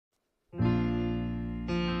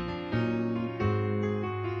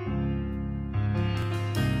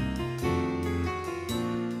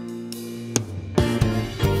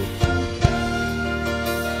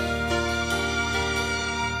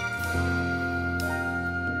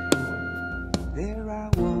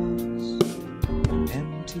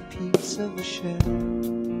less of a shell,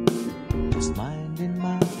 just minding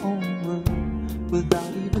my own world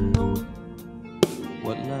without even knowing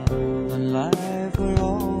what love and life were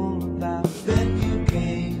all about. Then you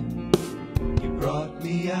came, you brought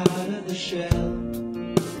me out of the shell,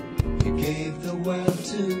 you gave the world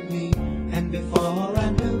to me, and before I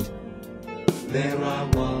knew, there I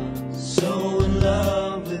was, so in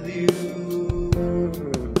love with you.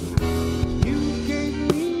 You gave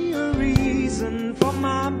me a reason for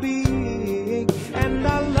my being, and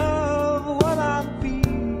I love what I'm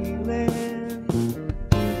feeling.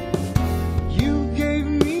 You gave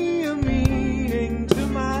me a meaning to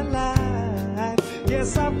my life.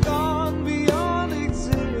 Yes, I've gone beyond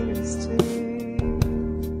existing.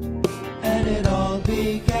 And it all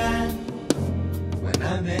began when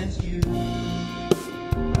I met you.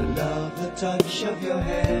 I love the touch of your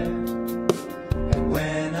hair, and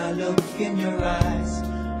when I look in your eyes,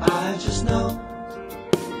 I just know,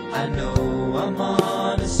 I know I'm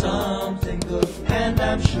on to something good. And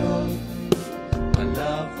I'm sure my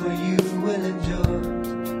love for you will endure.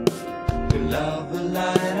 Your love will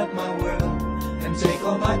light up my world and take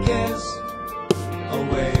all my cares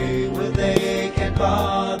away where they can't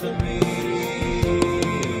bother me.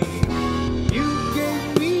 You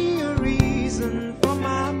gave me a reason for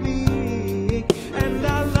my being, and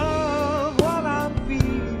I love what I'm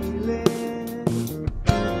feeling.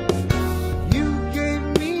 You gave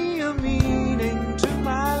me a meaning to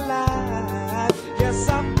my life. Yes,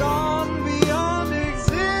 I've gone beyond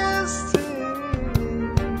existing.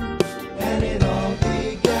 And it all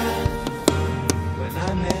began when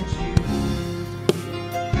I met you.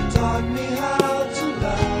 You taught me how to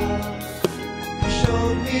love. You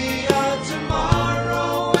showed me a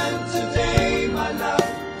tomorrow, and today, my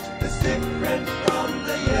love, is different from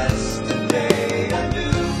the yesterday I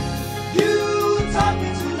knew. You taught me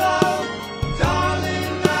to love,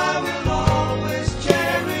 darling, I will always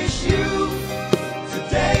cherish you.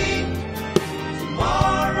 Today,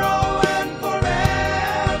 tomorrow, and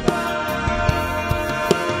forever.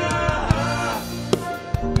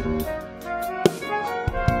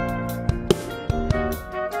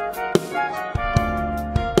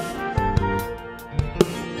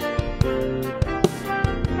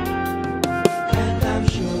 And I'm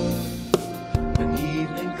sure when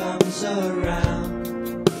evening comes around,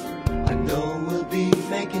 I know we'll be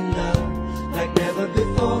making love like never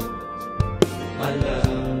before. My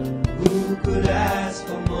love, who could ask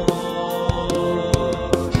for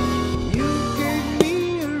more? You gave me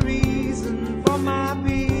a reason for my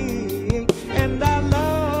being, and I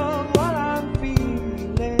love what I'm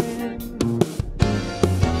feeling.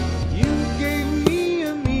 You gave me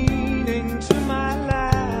a meaning to my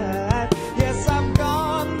life. Yes, I've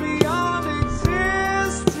gone beyond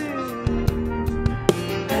existing.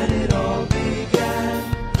 And it all began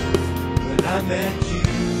when I met you.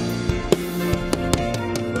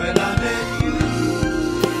 When I met you,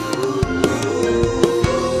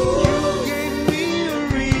 you gave me a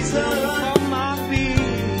reason for my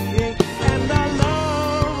being, and I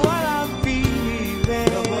love what I'm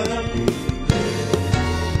feeling.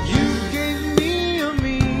 You gave me a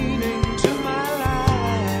meaning to my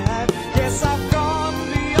life. Yes, I've gone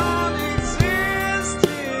beyond existing.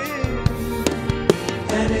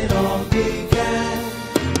 And it all began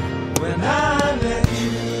when I met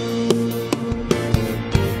you.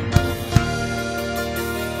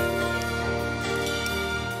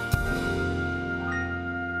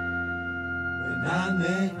 When I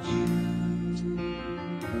met you.